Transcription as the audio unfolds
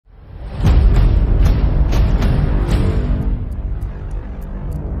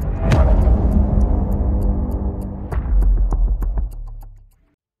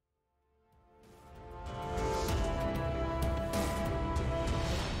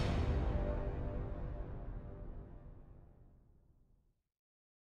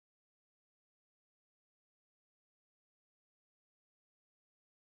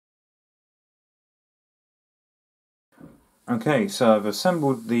Okay, so I've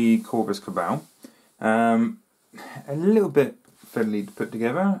assembled the Corvus Cabal. A little bit fiddly to put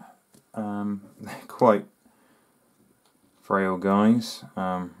together. They're quite frail guys.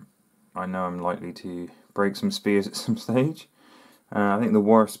 I know I'm likely to break some spears at some stage. I think the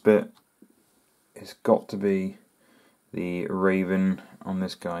worst bit has got to be the raven on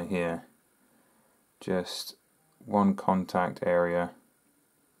this guy here. Just one contact area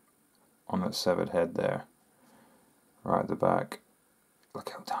on that severed head there. Right at the back. Look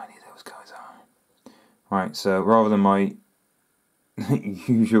how tiny those guys are. Right, so rather than my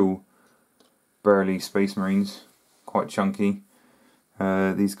usual burly Space Marines, quite chunky,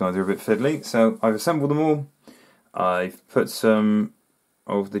 these guys are a bit fiddly. So I've assembled them all. I've put some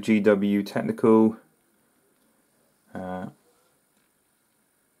of the GW Technical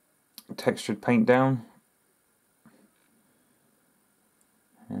textured paint down,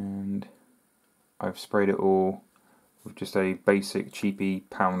 and I've sprayed it all with just a basic cheapy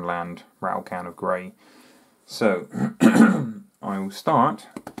Poundland rattle can of grey. So I will start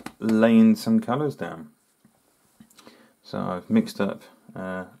laying some colours down. So I've mixed up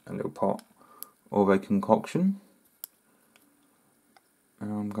a little pot of a concoction,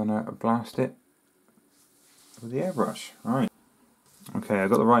 and I'm gonna blast it with the airbrush. Right. Okay, I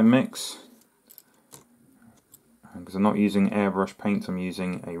got the right mix. Because I'm not using airbrush paint, I'm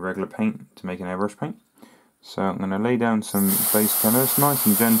using a regular paint to make an airbrush paint. So I'm going to lay down some base colours, nice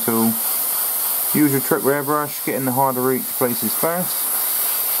and gentle. Use your trick with airbrush, get in the harder reach places first.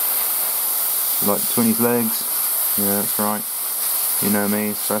 So like Twinny's legs, yeah that's right. You know me,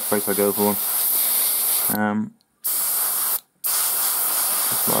 it's the first place I go for.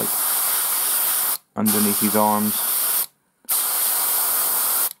 Just like underneath his arms.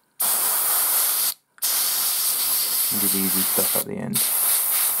 And do the easy stuff at the end.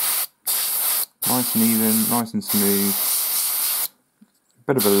 Nice and even, nice and smooth.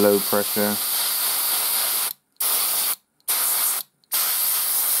 Bit of a low pressure.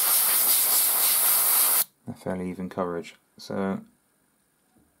 A fairly even coverage. So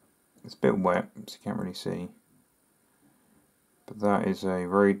it's a bit wet, so you can't really see. But that is a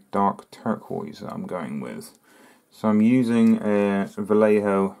very dark turquoise that I'm going with. So I'm using a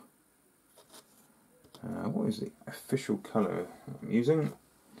Vallejo. What is the official colour I'm using?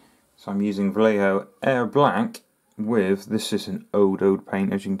 So I'm using Vallejo Air Black with, this is an old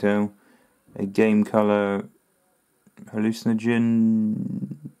paint as you can tell, a game colour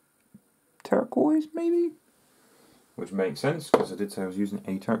hallucinogen turquoise maybe? Which makes sense because I did say I was using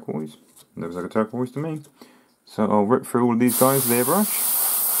a turquoise. That was like a turquoise to me. So I'll rip through all of these guys with the airbrush.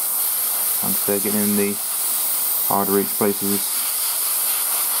 Like I say, getting in the harder reach places.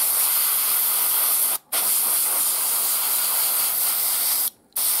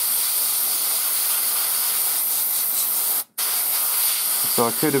 So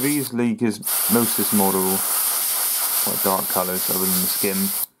I could have easily, because most of this model quite dark colours other than the skin,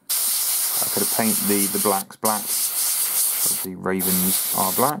 I could have painted the blacks black, because the ravens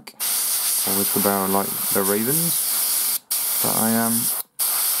are black, Corvus Cabal like the ravens, but I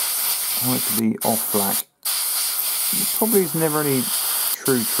want it to be off black. It probably is never any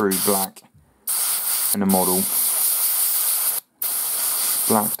true black in a model.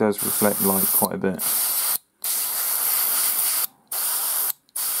 Black does reflect light quite a bit.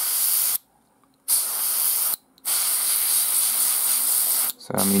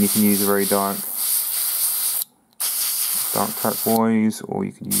 So I mean, you can use a very dark turquoise, or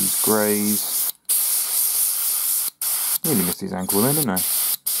you can use greys. Really missed his ankle then, didn't I?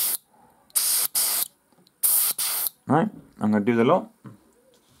 Right, I'm going to do the lot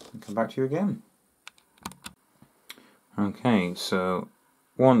and come back to you again. Okay, so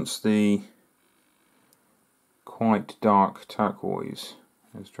once the quite dark turquoise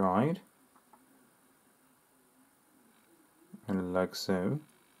has dried, and like so,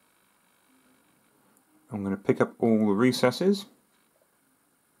 I'm going to pick up all the recesses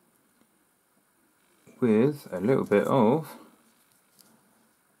with a little bit of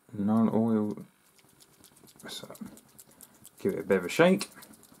non-oil. So give it a bit of a shake.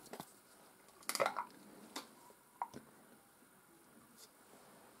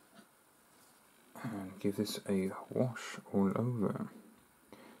 And give this a wash all over.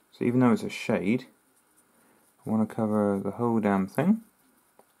 So even though it's a shade, I want to cover the whole damn thing.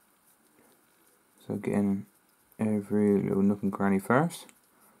 So getting every little nook and cranny first,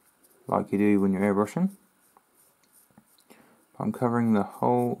 like you do when you're airbrushing. But I'm covering the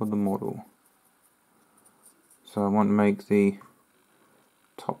whole of the model. So I want to make the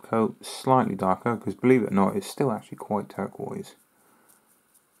top coat slightly darker, because believe it or not, it's still actually quite turquoise.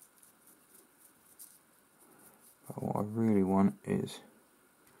 But what I really want is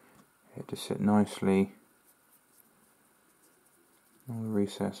it to sit nicely in all the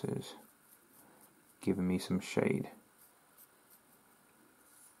recesses, giving me some shade.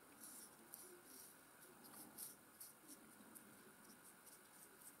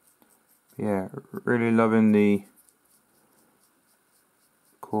 Yeah, really loving the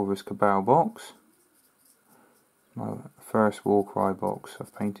Corvus Cabal box. My first Warcry box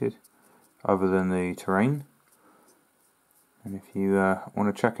I've painted, other than the terrain. And if you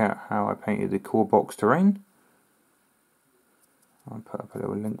want to check out how I painted the core box terrain, I'll put up a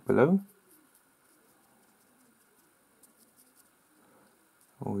little link below.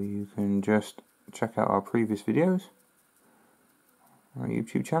 Or you can just check out our previous videos on our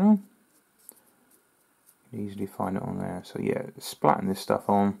YouTube channel. You can easily find it on there. So yeah, splatting this stuff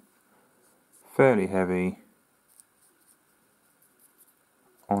on, fairly heavy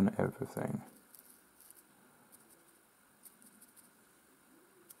on everything.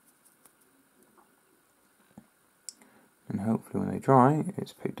 And hopefully when they dry,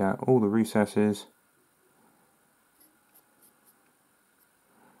 it's picked out all the recesses,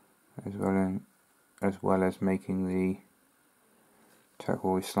 as well as making the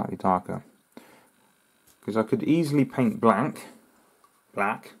turquoise slightly darker. Because I could easily paint black,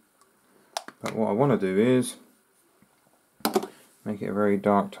 but what I want to do is make it a very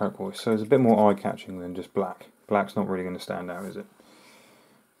dark turquoise, so it's a bit more eye-catching than just black. Black's not really going to stand out, is it?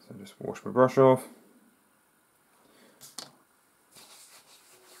 So just wash my brush off.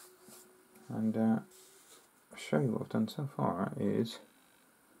 And I'll show you what I've done so far is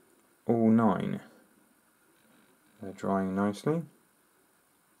all 9. They're drying nicely. I'll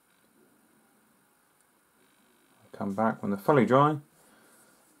come back when they're fully dry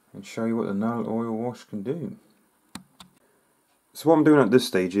and show you what the null oil wash can do. So what I'm doing at this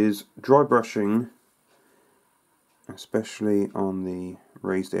stage is dry brushing, especially on the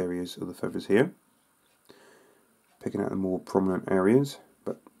raised areas of the feathers here, picking out the more prominent areas,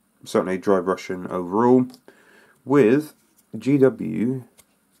 but certainly dry brushing overall with GW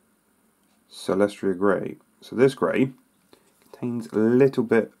Celestia Grey. So this grey contains a little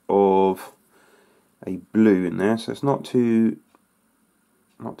bit of a blue in there, so it's not too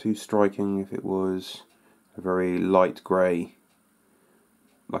striking. If it was a very light grey,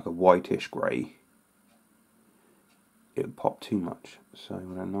 like a whitish grey, it would pop too much. So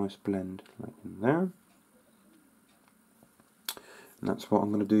with a nice blend like in there. And that's what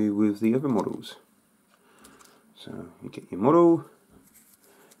I'm going to do with the other models. So you get your model,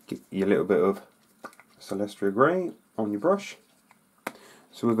 get your little bit of Celestia Grey on your brush.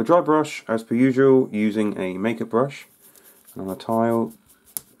 So with a dry brush, as per usual, using a makeup brush, and on a tile,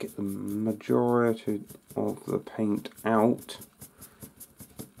 get the majority of the paint out.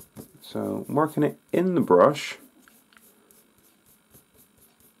 So working it in the brush,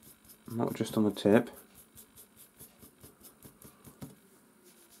 not just on the tip.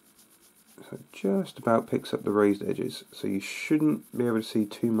 So it just about picks up the raised edges, so you shouldn't be able to see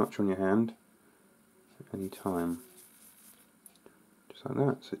too much on your hand at any time. Just like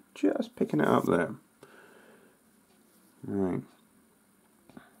that, so just picking it up there. Right.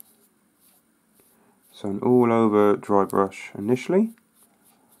 So an all over dry brush initially.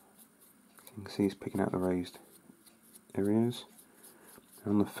 You can see it's picking out the raised areas.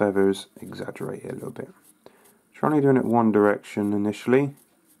 And on the feathers, exaggerate it a little bit. Try only doing it one direction initially.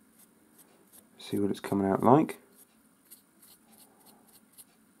 See what it's coming out like.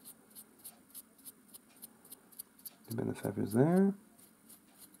 A bit of the feathers there.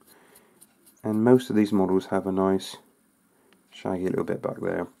 And most of these models have a nice shaggy little bit back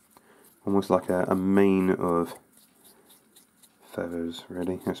there. Almost like a mane of feathers,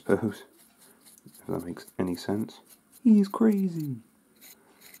 really, I suppose. If that makes any sense. He's crazy.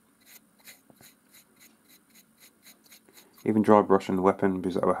 Even dry brushing the weapon,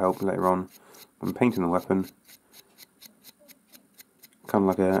 because that will help later on when painting the weapon. Kind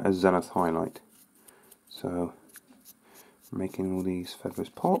of like a zenith highlight. So, making all these feathers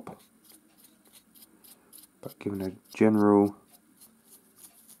pop, but giving a general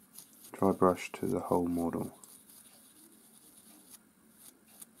dry brush to the whole model.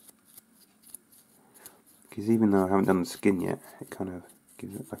 Because even though I haven't done the skin yet, it kind of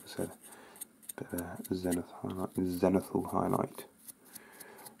gives it, like I said, a bit of a zenithal highlight.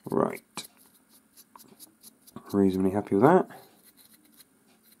 Right. Reasonably happy with that.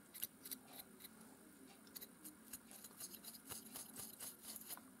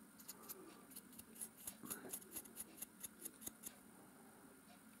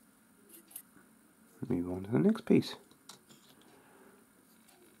 Move on to the next piece.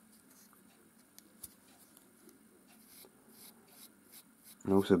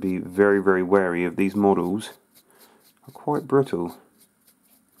 And also be very, very wary of these models. Are quite brittle.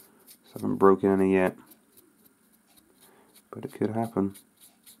 So I haven't broken any yet. But it could happen.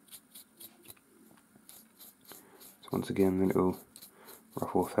 So once again, the little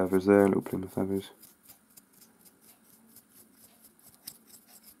ruffle of feathers there, little plume of feathers.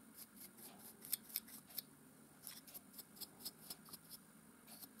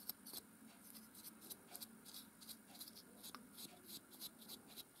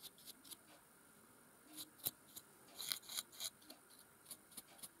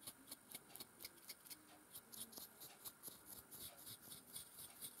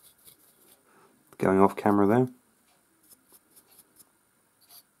 Going off camera there.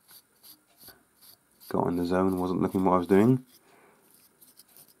 Got in the zone, wasn't looking what I was doing.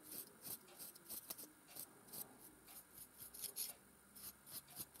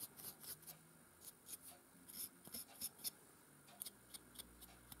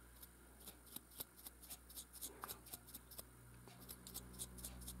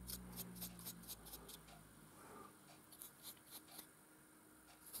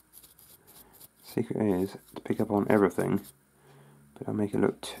 Secret is to pick up on everything, but don't make it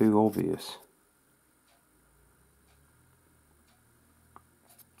look too obvious.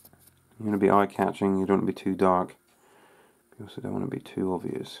 You want to be eye-catching, you don't want to be too dark. You also don't want to be too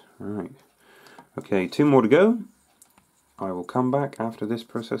obvious. Right. Okay, 2 more to go. I will come back after this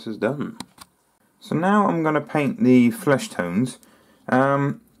process is done. So now I'm going to paint the flesh tones.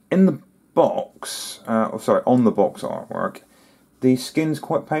 In the box, on the box artwork, the skin's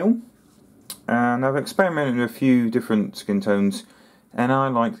quite pale. And I've experimented with a few different skin tones, and I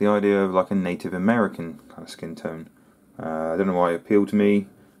like the idea of like a Native American kind of skin tone. I don't know why it appealed to me.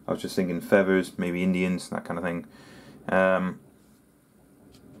 I was just thinking feathers, maybe Indians, that kind of thing.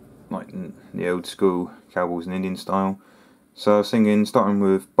 Like the old school cowboys and Indian style. So I was thinking starting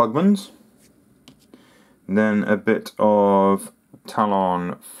with Bugmans, then a bit of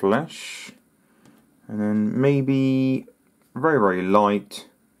Talon flesh, and then maybe very, very light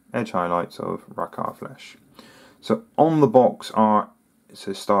edge highlights of Rakkar flesh. So on the box art,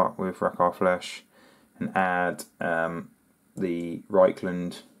 so start with Rakkar flesh and add the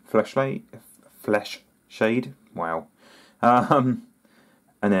Reichland flesh shade. Wow. And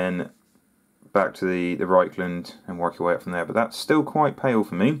then back to the Reichland and work your way up from there. But that's still quite pale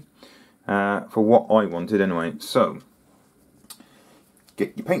for me, for what I wanted anyway. So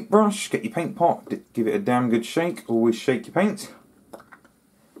get your paintbrush, get your paint pot, give it a damn good shake. Always shake your paint.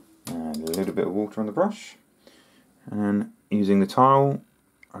 And a little bit of water on the brush, and using the tile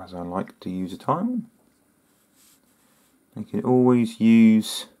as I like to use a tile. You can always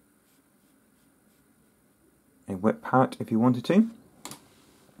use a wet palette if you wanted to.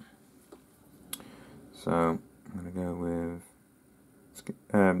 So I'm going to go with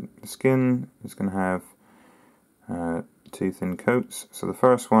the skin is going to have 2 thin coats. So the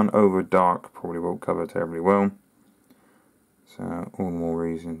first one over dark probably won't cover terribly well. So all the more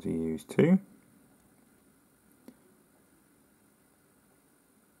reason to use 2.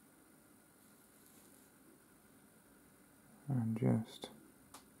 And just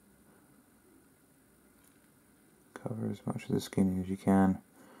cover as much of the skin as you can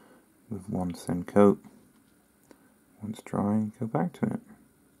with 1 thin coat. Once dry, go back to it.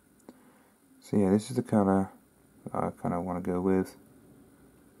 So yeah, this is the colour that I kind of want to go with.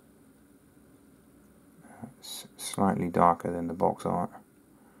 Slightly darker than the box art.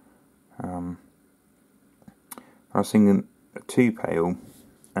 I was thinking too pale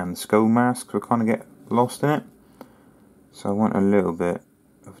and the skull masks will kind of get lost in it, so I want a little bit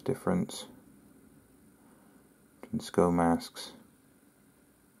of difference between skull masks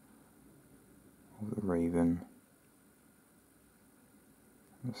of the raven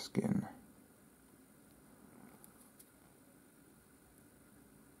and the skin.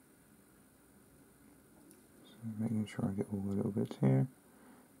 Making sure I get all the little bits here.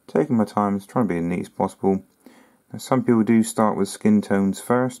 Taking my time, just trying to be as neat as possible. Now some people do start with skin tones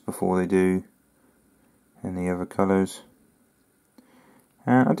first before they do any other colours.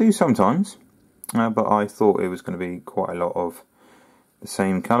 I do sometimes, but I thought it was going to be quite a lot of the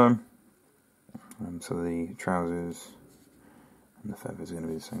same colour. So the trousers and the feathers are going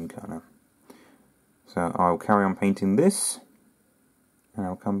to be the same colour. So I'll carry on painting this, and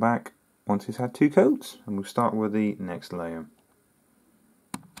I'll come back once it's had 2 coats, and we'll start with the next layer.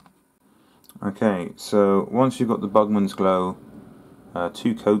 Okay, so once you've got the Bugman's Glow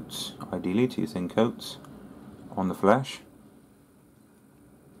 2 coats, ideally 2 thin coats on the flesh,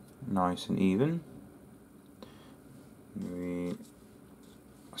 nice and even, we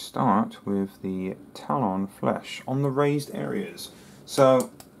start with the Talon flesh on the raised areas.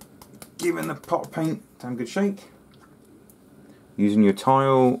 So, giving the pot of paint a damn good shake. Using your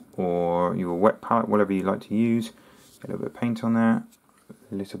tile or your wet palette, whatever you like to use. Get a little bit of paint on there.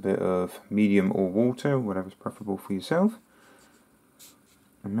 A little bit of medium or water, whatever's preferable for yourself.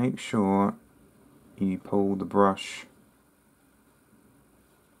 And make sure you pull the brush,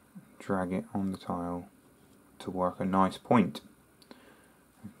 drag it on the tile to work a nice point.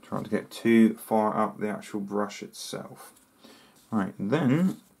 Try not to get too far up the actual brush itself. Right,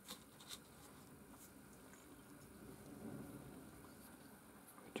 then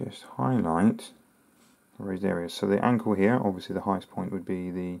just highlight the raised areas. So the ankle here, obviously the highest point would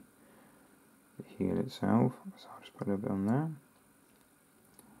be the heel itself. So I'll just put a little bit on there.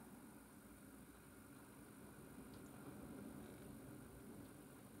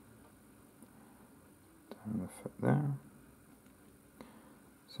 Down the foot there.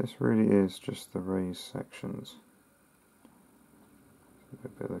 So this really is just the raised sections. A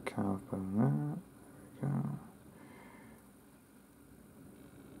bit of the calf bone there. There we go.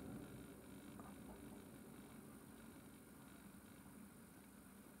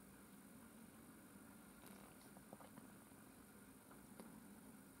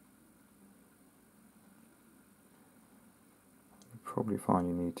 You'll probably find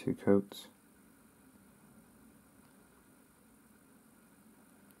you need 2 coats.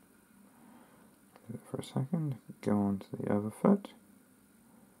 Leave it for a second. Go on to the other foot.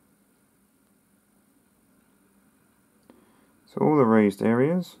 So all the raised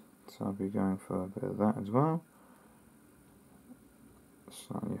areas, so I'll be going for a bit of that as well.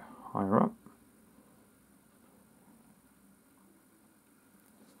 Slightly higher up.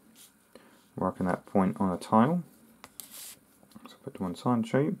 Working that point on a tile. So put to one side and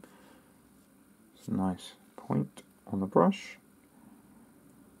show you. It's a nice point on the brush.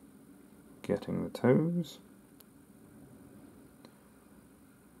 Getting the toes.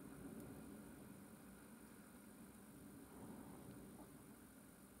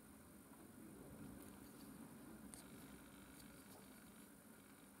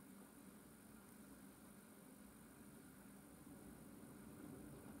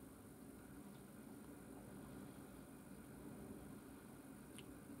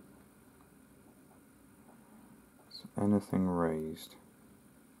 Anything raised,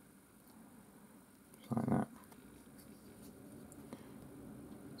 just like that.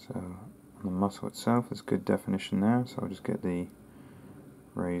 So on the muscle itself, there's good definition there, so I'll just get the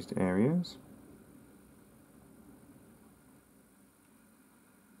raised areas.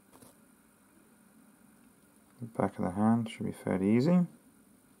 The back of the hand should be fairly easy.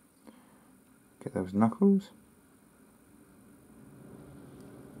 Get those knuckles.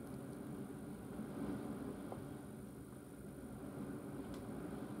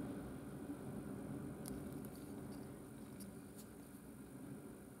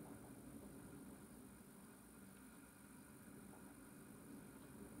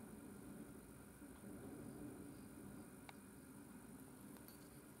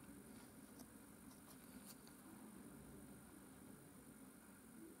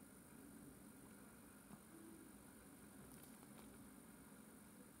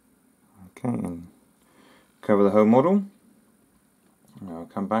 Okay, and cover the whole model. I'll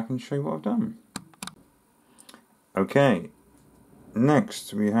come back and show you what I've done. Okay,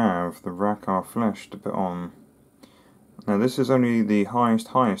 next we have the rack our flesh to put on. Now this is only the highest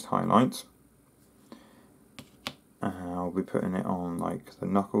highlights. I'll be putting it on like the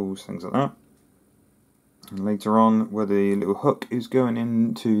knuckles, things like that. And later on, where the little hook is going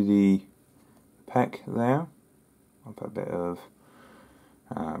into the pec there, I'll put a bit of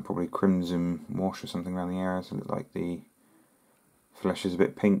probably crimson wash or something around the area so it looks like the flesh is a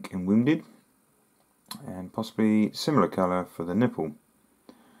bit pink and wounded, and possibly similar colour for the nipple.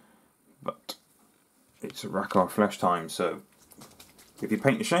 But it's a rack our flesh time, so if you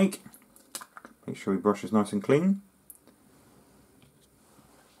paint your shake, make sure your brush is nice and clean.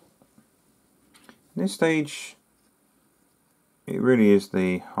 At this stage, it really is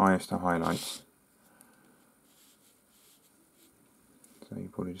the highest of highlights. So you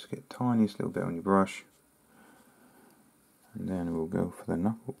probably just get the tiniest little bit on your brush, and then we'll go for the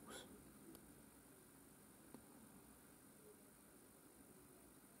knuckles.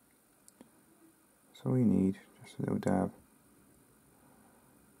 That's all you need, just a little dab.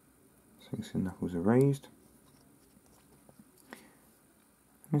 So you can see the knuckles are raised.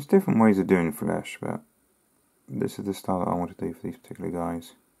 And there's different ways of doing flesh, but this is the style that I want to do for these particular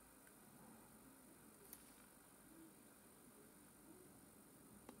guys.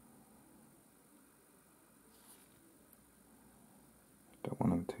 Don't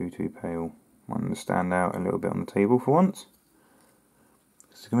want them too pale. Want them to stand out a little bit on the table for once.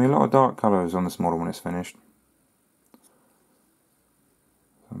 There's going to be a lot of dark colours on this model when it's finished.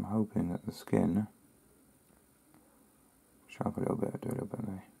 So I'm hoping that the skin sharp a little bit, do a little bit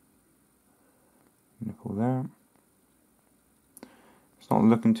there. Nipple there. It's not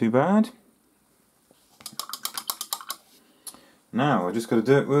looking too bad. Now I just got to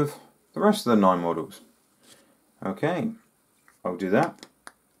do it with the rest of the 9 models. Okay, I'll do that,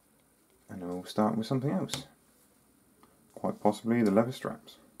 and then we'll start with something else. Quite possibly the leather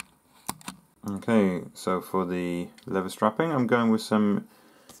straps. Okay, so for the leather strapping, I'm going with some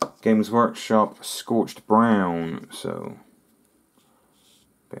Games Workshop Scorched Brown. So,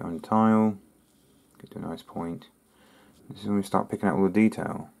 a bit on tile, get to a nice point. This is when we start picking out all the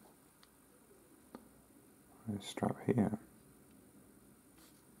detail. This strap here.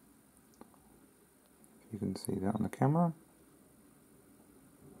 You can see that on the camera.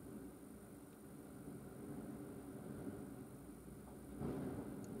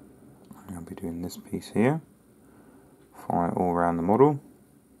 I'll be doing this piece here. Follow it all around the model.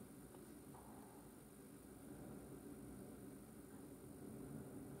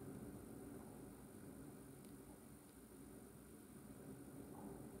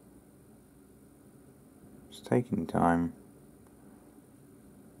 Just taking time.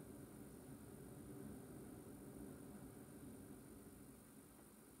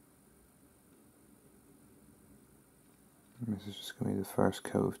 This is just going to be the first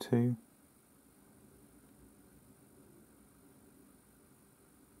coat of 2.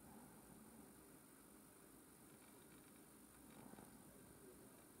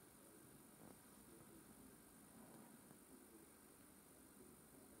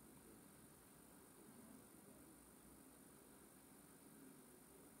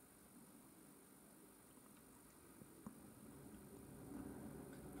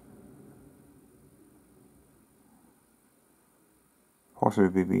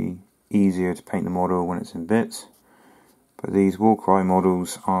 Possibly be easier to paint the model when it's in bits, but these Warcry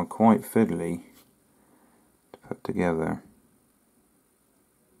models are quite fiddly to put together.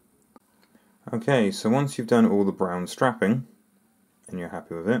 Okay, so once you've done all the brown strapping and you're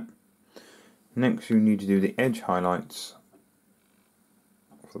happy with it, next you need to do the edge highlights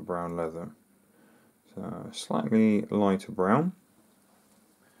of the brown leather. So slightly lighter brown,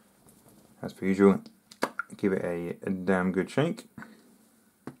 as per usual. Give it a damn good shake.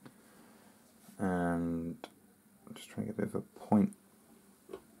 And just trying to get a bit of a point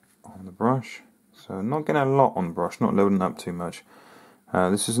on the brush. So not getting a lot on the brush, not loading up too much.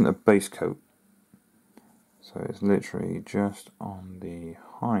 This isn't a base coat, so it's literally just on the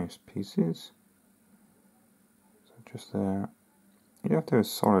highest pieces. So just there. You don't have to do a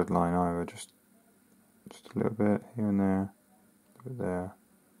solid line either, just a little bit here and there, a little bit there.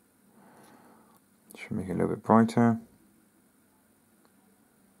 Should make it a little bit brighter.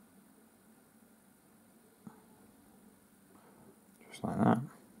 Like that.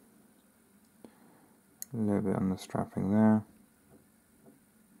 A little bit on the strapping there.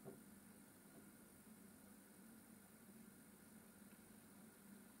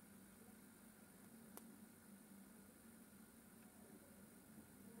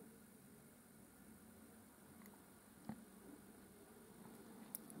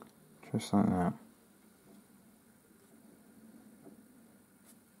 Just like that.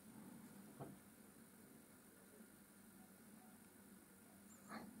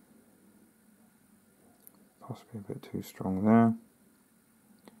 Possibly a bit too strong there.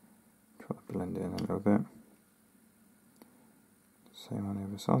 Try to blend it in a little bit. Same on the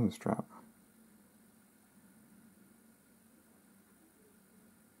other side of the strap.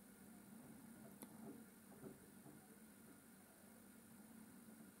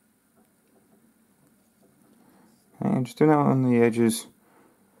 Okay, and just doing that on the edges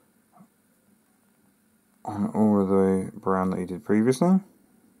on all of the brown that you did previously.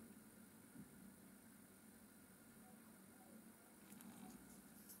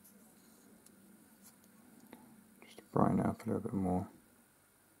 Brighten it up a little bit more.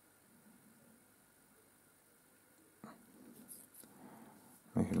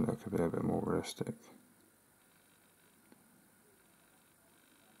 Make it look a little bit more realistic.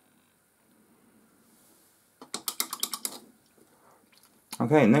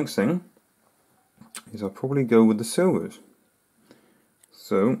 Okay, next thing is I'll probably go with the silvers.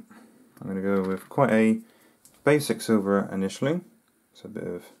 So I'm going to go with quite a basic silver initially. It's a bit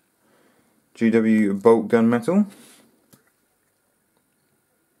of GW bolt gunmetal.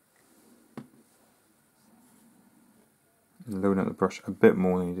 Loading up the brush a bit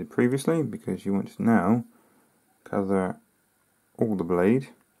more than you did previously, because you want to now cover all the blade.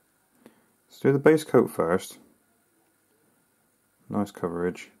 Let's do the base coat first. nice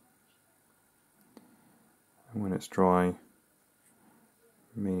coverage. And when it's dry,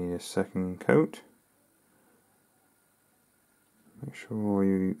 may need a second coat. Make sure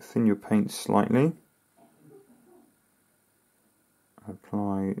you thin your paint slightly.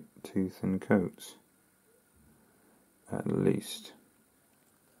 Apply 2 thin coats, at least.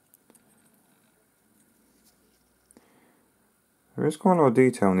 There is quite a lot of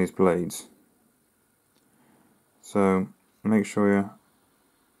detail in these blades, so make sure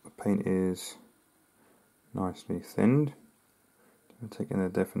the paint is nicely thinned. Taking the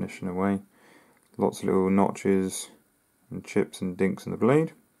definition away. Lots of little notches and chips and dinks in the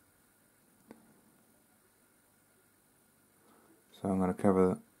blade. So I'm going to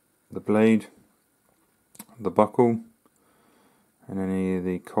cover the blade, the buckle, and any of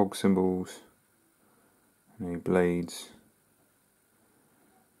the cog symbols, any blades,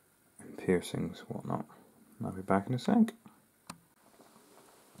 and piercings, whatnot. I'll be back in a sec.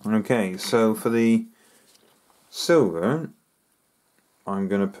 Okay, so for the silver, I'm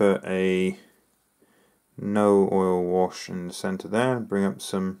going to put a no oil wash in the centre there, bring up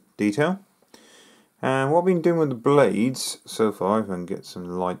some detail. And what I've been doing with the blades so far, if I can get some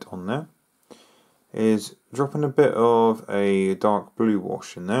light on there, is dropping a bit of a dark blue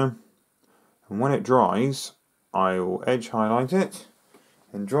wash in there. And when it dries, I will edge highlight it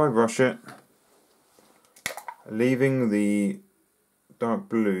and dry brush it, leaving the dark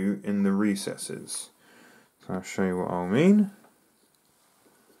blue in the recesses. So I'll show you what I mean.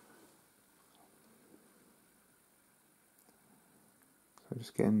 So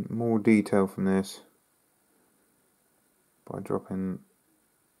just getting more detail from this by dropping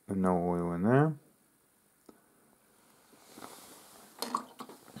the no oil in there.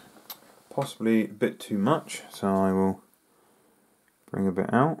 Possibly a bit too much, so I will bring a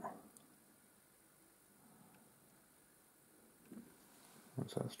bit out.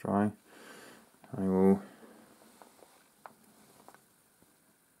 Once that's dry, I will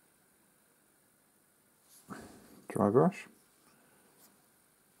dry brush.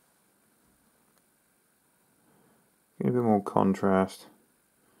 Get a bit more contrast,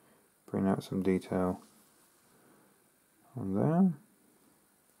 bring out some detail on there.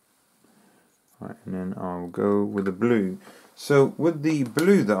 Right, and then I'll go with the blue. So with the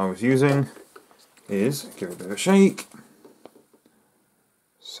blue that I was using is, give it a bit of a shake,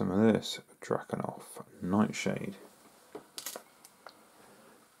 some of this Drakenhof Nightshade.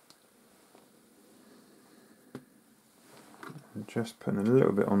 And just putting a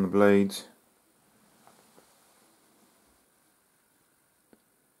little bit on the blades.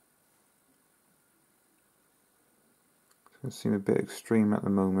 It's going to seem a bit extreme at the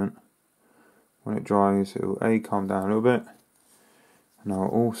moment. When it dries, it will calm down a little bit, and I'll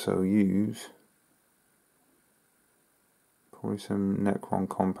also use probably some Necron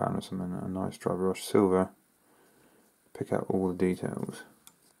compound or something, a nice dry brush silver, pick out all the details.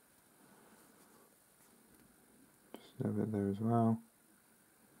 Just a little bit there as well,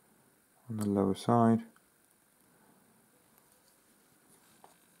 on the lower side.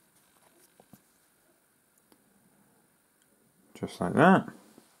 Just like that.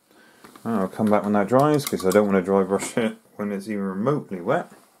 I'll come back when that dries, because I don't want to dry brush it when it's even remotely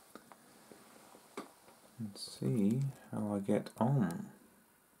wet. Let's see how I get on.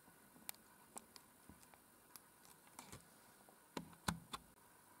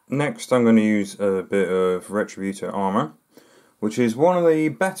 Next I'm going to use a bit of Retributor Armour, which is one of the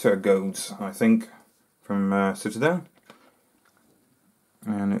better golds, I think, from Citadel.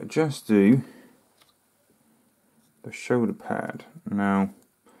 And it just do the shoulder pad. Now,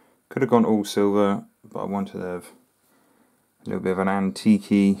 could have gone all silver, but I wanted to have a little bit of an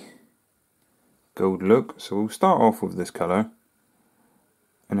antique-y gold look. So we'll start off with this colour,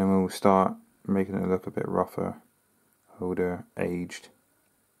 and then we'll start making it look a bit rougher, older, aged.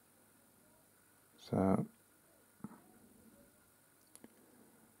 So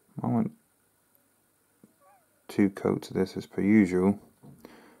I want 2 coats of this as per usual,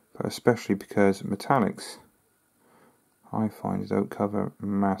 but especially because metallics, I find, don't cover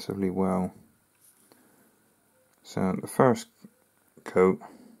massively well. So the first coat,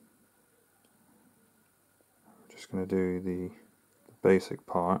 I'm just going to do the basic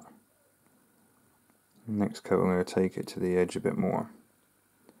part. Next coat, I'm going to take it to the edge a bit more.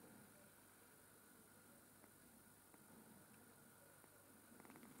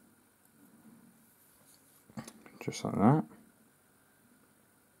 Just like that.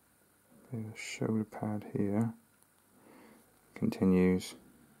 The shoulder pad here continues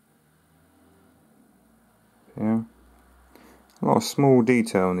here. A lot of small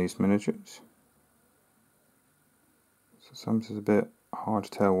detail in these miniatures, Sometimes it's a bit hard to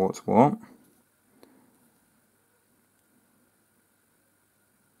tell what's what.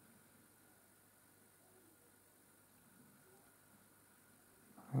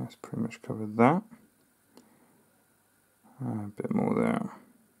 That's pretty much covered that. A bit more there.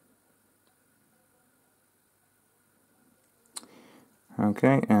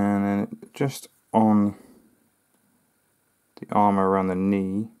 Okay, and then just on the armour around the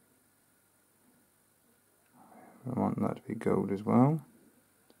knee, I want that to be gold as well.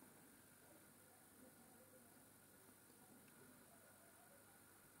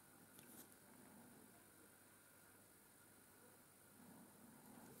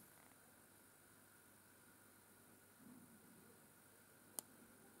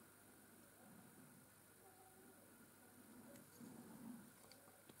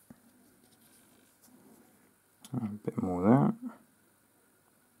 A bit more there.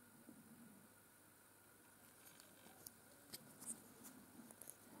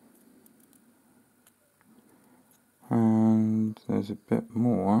 And there's a bit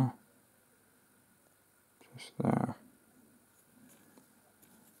more just there.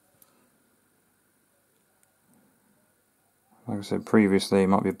 Like I said previously, it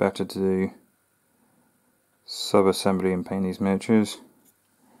might be better to do sub-assembly and paint these miniatures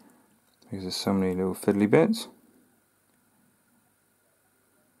because there's so many little fiddly bits.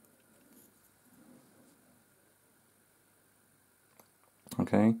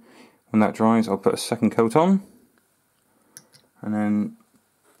 Okay, when that dries I'll put a second coat on, and then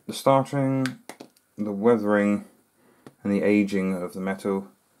the starting, the weathering and the aging of the metal,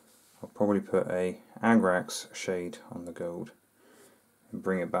 I'll probably put a Agrax shade on the gold and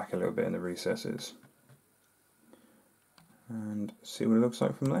bring it back a little bit in the recesses and see what it looks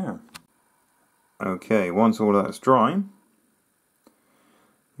like from there. Okay, once all that's dry,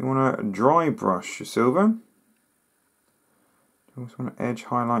 you want to dry brush your silver. You also want to edge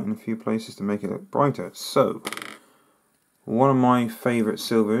highlight in a few places to make it look brighter. So, one of my favourite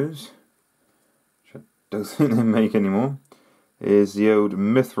silvers, which I don't think they make anymore, is the old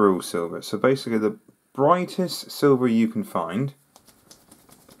mithril silver. So basically the brightest silver you can find.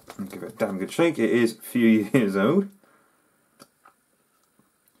 I'll give it a damn good shake. It is a few years old.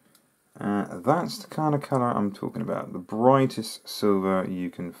 That's the kind of colour I'm talking about. The brightest silver you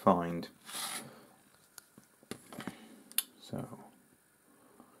can find. So,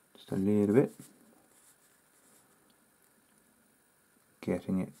 just a little bit.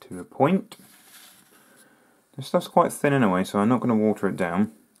 Getting it to a point. This stuff's quite thin anyway, so I'm not going to water it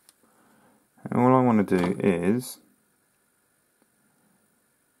down. And all I want to do is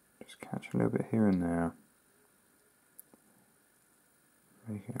just catch a little bit here and there.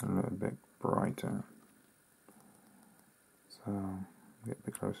 Make it a little bit brighter. So, get a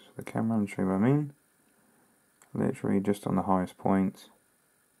bit closer to the camera and show you what I mean. Literally just on the highest point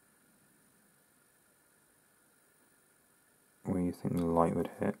where you think the light would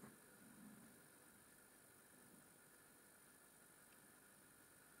hit.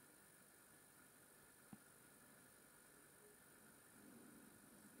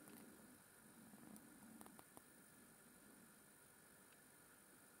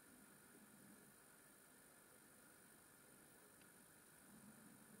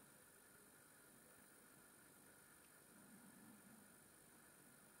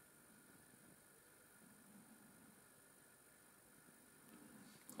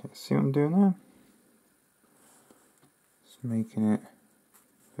 See what I'm doing there? Just making it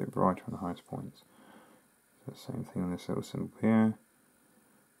a bit brighter on the highest points. So the same thing on this little symbol here.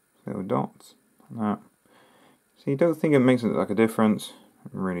 Little dots and that. So you don't think it makes it look like a difference?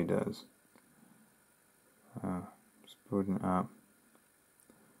 It really does. Just building it up.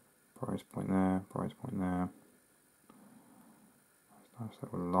 Brightest point there, brightest point there. Nice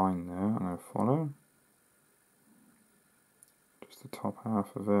little line there I'm going to follow. The top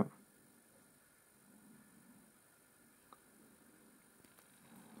half of it.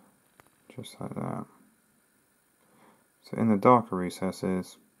 Just like that. So in the darker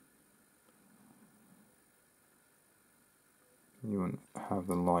recesses, you wouldn't have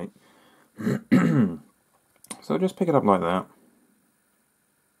the light. So just pick it up like that.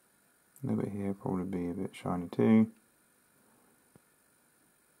 A little bit here, probably be a bit shiny too.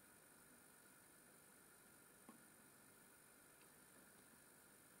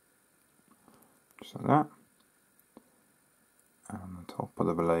 Just like that. And on the top of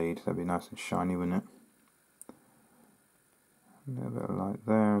the blade, that'd be nice and shiny, wouldn't it? A little bit of light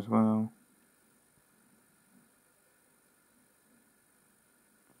there as well.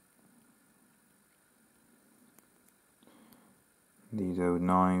 These old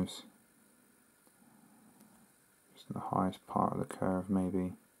knives. Just the highest part of the curve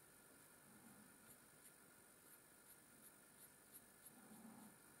maybe.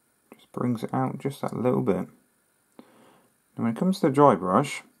 Just brings it out just that little bit. And when it comes to the dry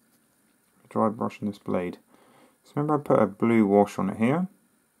brush on this blade, so remember I put a blue wash on it here.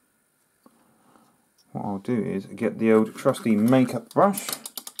 What I'll do is get the old trusty makeup brush,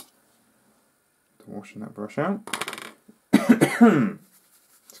 washing that brush out.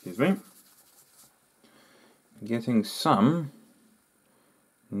 Excuse me. Getting some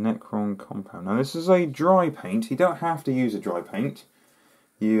Necron compound. Now this is a dry paint. You don't have to use a dry paint.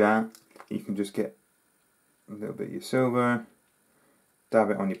 You can just get a little bit of your silver,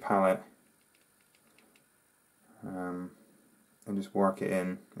 dab it on your palette, and just work it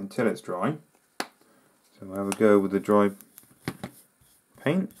in until it's dry. So we'll have a go with the dry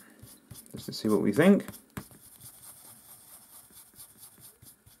paint, just to see what we think.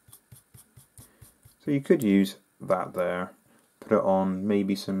 So you could use that there, put it on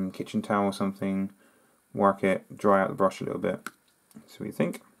maybe some kitchen towel or something, work it, dry out the brush a little bit. So what you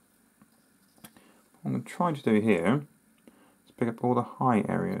think. What I'm going to try to do here is pick up all the high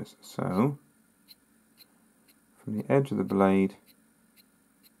areas. So from the edge of the blade,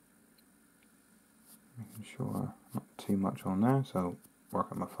 making sure not too much on there, so work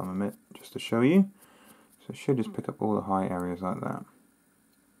out my thumb a bit just to show you. So it should just pick up all the high areas like that.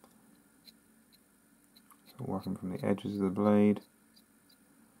 So working from the edges of the blade,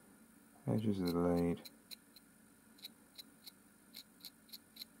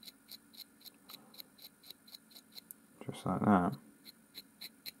 just like that.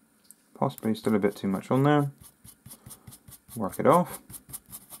 Possibly still a bit too much on there. Work it off.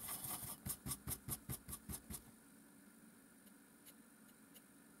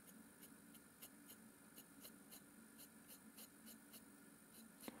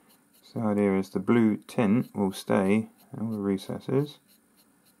 So the idea is the blue tint will stay in all the recesses.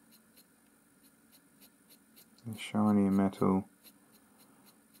 The shiny metal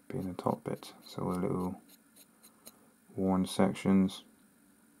being the top bit, so all the little worn sections,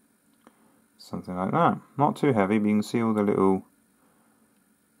 something like that. Not too heavy, but you can see all the little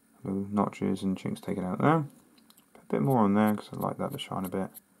notches and chinks taken out there. Put a bit more on there because I like that to shine a bit.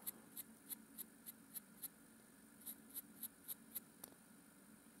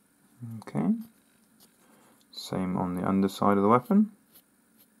 Okay, same on the underside of the weapon.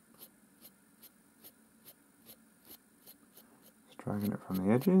 Just dragging it from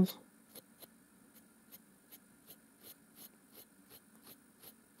the edges.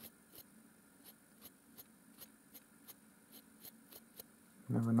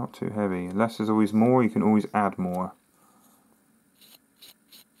 Remember, not too heavy. Less is always more, you can always add more.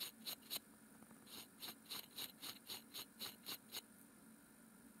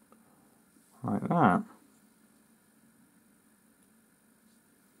 Like that.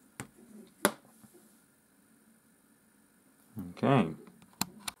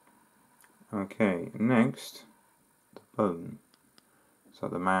 Okay, next, the bone. So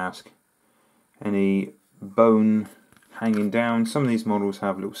the mask, any bone hanging down. Some of these models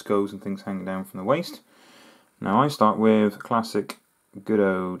have little skulls and things hanging down from the waist. Now I start with classic good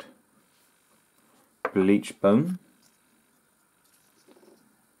old bleach bone.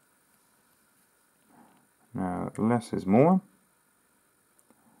 Now less is more.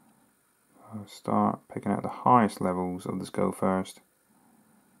 I'll start picking out the highest levels of the skull first.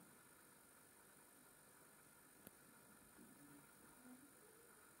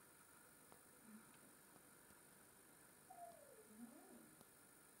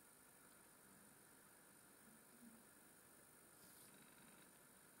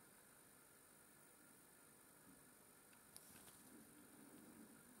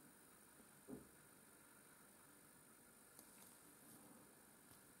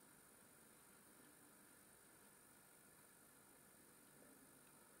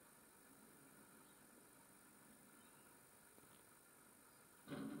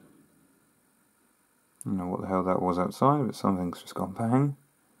 I don't know what the hell that was outside, but something's just gone bang.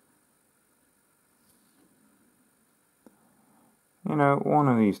 You know, one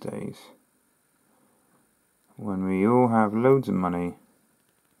of these days, when we all have loads of money,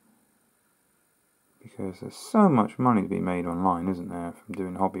 because there's so much money to be made online, isn't there, from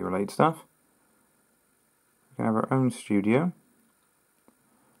doing hobby-related stuff, we can have our own studio,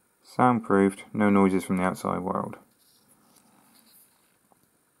 soundproofed, no noises from the outside world.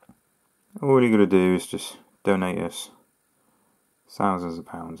 All you got to do is just donate us thousands of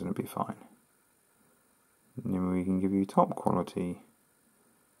pounds and it'll be fine. And then we can give you top quality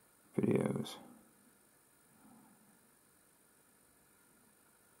videos.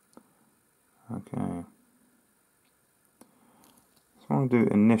 Okay. what I'll do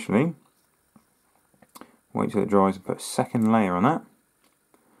initially, wait till it dries and put a second layer on that.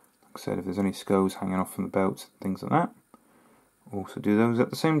 Like I said, if there's any skulls hanging off from the belts, things like that, also do those at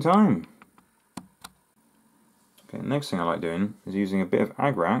the same time. Okay, next thing I like doing is using a bit of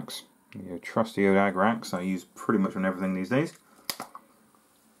Agrax, your trusty old Agrax I use pretty much on everything these days,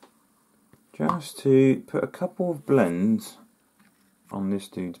 just to put a couple of blends on this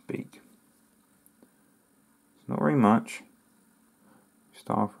dude's beak. It's not very much,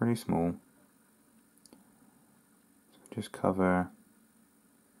 start off really small, so just cover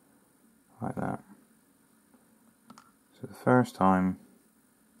like that. So the first time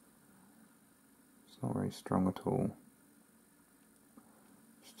it's not very strong at all,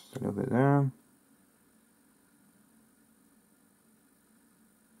 just a little bit there,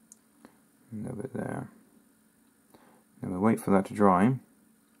 a little bit there. Then we wait for that to dry, and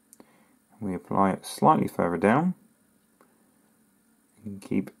we apply it slightly further down, and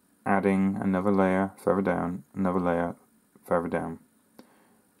keep adding another layer further down, another layer further down.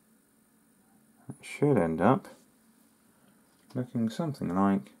 It should end up looking something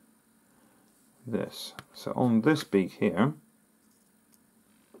like this. So on this beak here,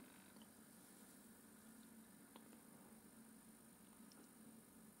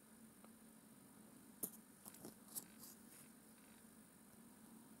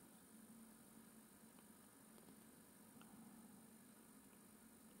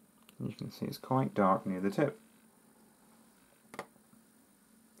 you can see it's quite dark near the tip. So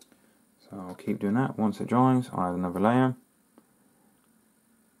I'll keep doing that. Once it dries, I'll add another layer.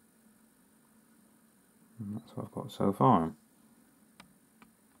 And that's what I've got so far.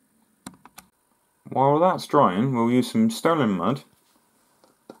 While that's drying, we'll use some sterling mud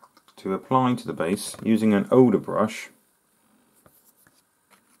to apply to the base using an older brush.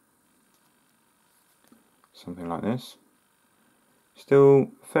 Something like this. Still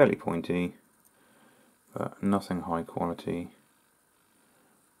fairly pointy, but nothing high quality.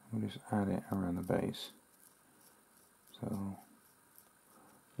 We'll just add it around the base. So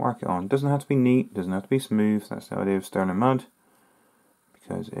work it on. Doesn't have to be neat, doesn't have to be smooth. That's the idea of sterling mud,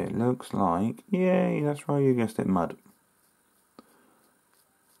 because it looks like, yay, that's right, you guessed it, mud.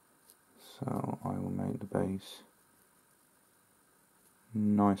 So I will make the base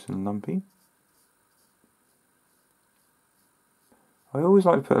nice and lumpy. I always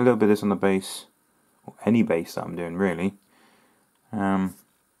like to put a little bit of this on the base, or any base that I'm doing really,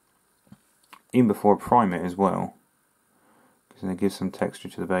 even before I prime it as well, because then it gives some texture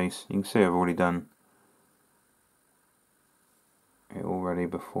to the base. You can see I've already done it already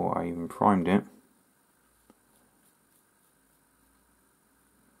before I even primed it,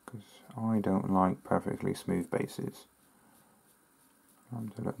 because I don't like perfectly smooth bases. I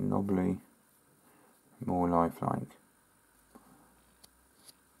want them to look knobbly, more lifelike.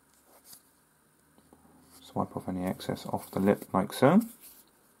 Swipe off any excess off the lip like so.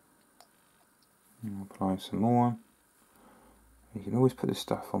 And apply some more. You can always put this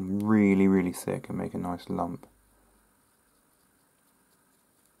stuff on really, really thick and make a nice lump.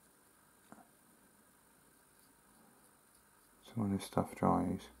 So when this stuff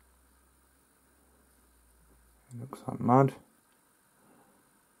dries, it looks like mud.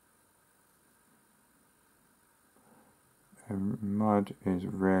 And mud is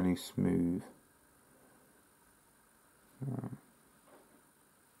rarely smooth.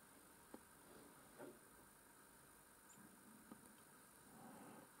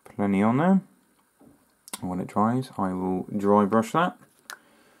 Plenty on there, and when it dries I will dry brush that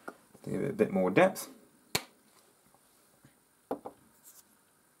to give it a bit more depth,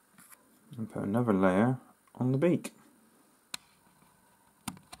 and put another layer on the beak.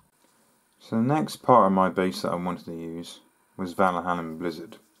 So the next part of my base that I wanted to use was Valhalla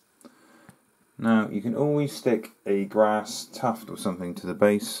Blizzard. Now you can always stick a grass tuft or something to the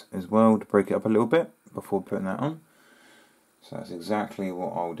base as well to break it up a little bit before putting that on. So that's exactly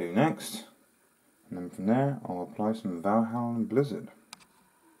what I'll do next. And then from there I'll apply some Valhalla Blizzard.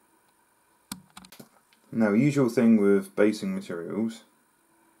 Now, usual thing with basing materials,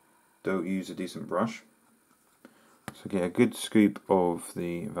 don't use a decent brush. So get a good scoop of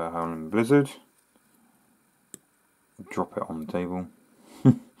the Valhalla Blizzard, drop it on the table.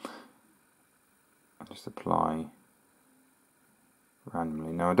 Just apply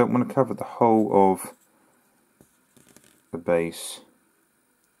randomly. Now I don't want to cover the whole of the base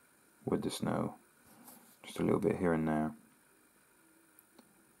with the snow, just a little bit here and there.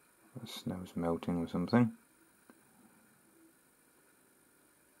 The snow's melting or something.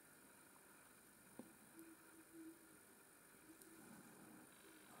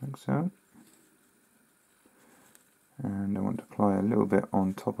 Like so. And I want to apply a little bit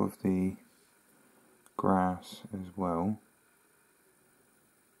on top of the grass as well.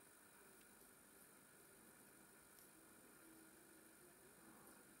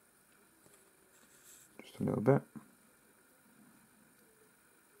 Just a little bit.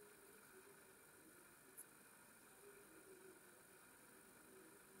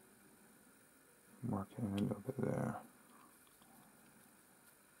 Working a little bit there.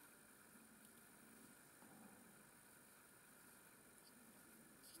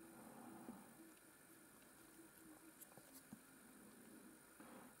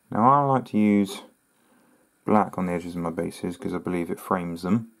 Now I like to use black on the edges of my bases because I believe it frames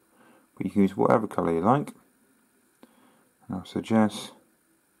them, but you can use whatever colour you like. And I'll suggest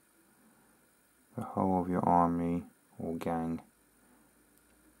the whole of your army or gang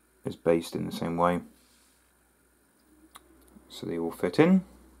is based in the same way, so they all fit in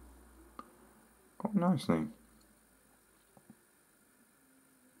quite nicely.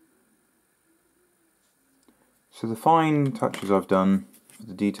 So the fine touches I've done for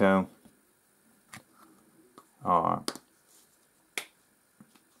the detail are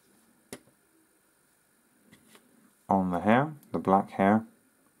on the hair, the black hair.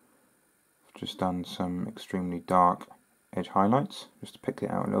 I've just done some extremely dark edge highlights just to pick it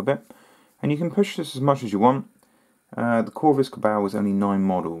out a little bit, and you can push this as much as you want. The Corvus Cabal was only 9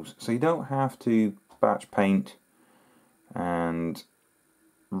 models, so you don't have to batch paint and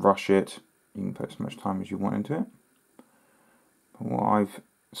rush it. You can put as much time as you want into it. But what I've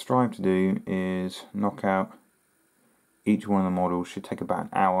strived to do is knock out each one of the models. Should take about an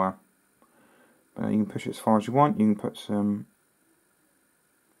hour, but you can push it as far as you want. You can put some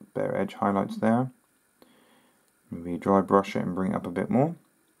bare edge highlights there. Maybe dry brush it and bring it up a bit more.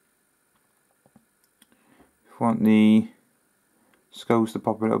 If you want the skulls to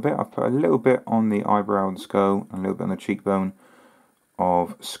pop a little bit, I've put a little bit on the eyebrow of the skull and a little bit on the cheekbone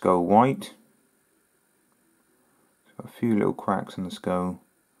of skull white. So a few little cracks in the skull,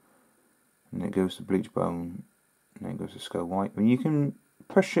 and then it goes to bleach bone, and then it goes to skull white. And you can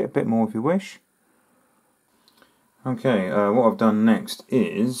push it a bit more if you wish. Okay, what I've done next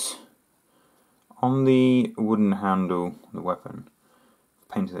is on the wooden handle of the weapon, I've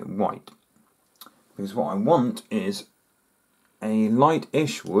painted it white, because what I want is a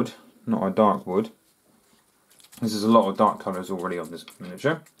light-ish wood, not a dark wood. There's a lot of dark colours already on this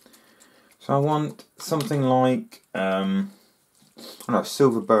miniature, so I want something like I don't know,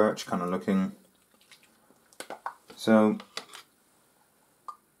 silver birch kind of looking. So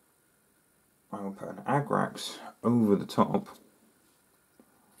I will put an agrax over the top.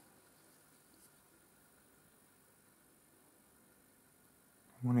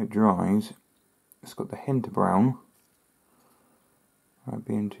 When it dries, it's got the hint of brown without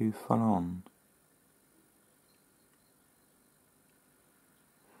being too full on.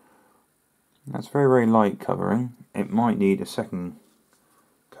 That's very, very light covering. It might need a second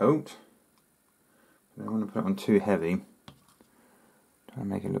coat. I don't want to put it on too heavy. Don't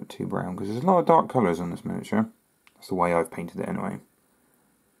make it look too brown, because there's a lot of dark colours on this miniature. That's the way I've painted it anyway.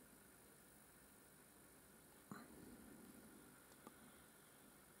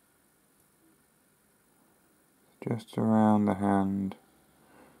 Just around the hand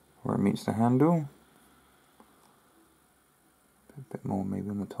where it meets the handle. A bit more maybe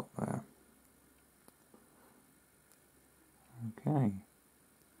on the top there. Okay.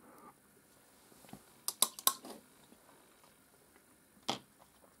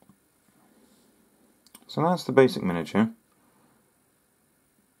 So that's the basic miniature.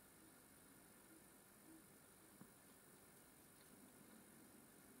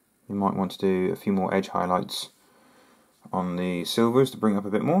 You might want to do a few more edge highlights on the silvers to bring up a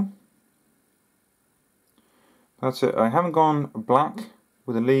bit more. That's it. I haven't gone black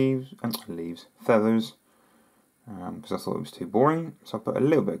with the feathers, because I thought it was too boring, so I put a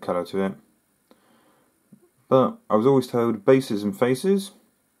little bit of colour to it. But I was always told bases and faces,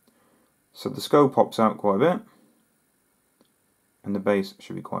 so the skull pops out quite a bit, and the base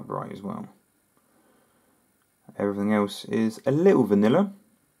should be quite bright as well. Everything else is a little vanilla,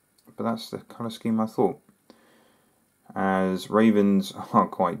 but that's the colour scheme I thought. As ravens are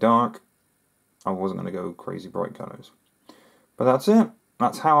quite dark, I wasn't going to go crazy bright colours. But that's it.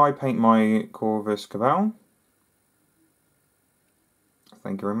 That's how I paint my Corvus Cabal.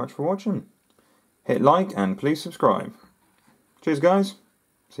 Thank you very much for watching. Hit like and please subscribe. Cheers guys.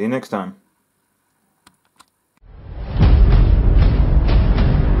 See you next time.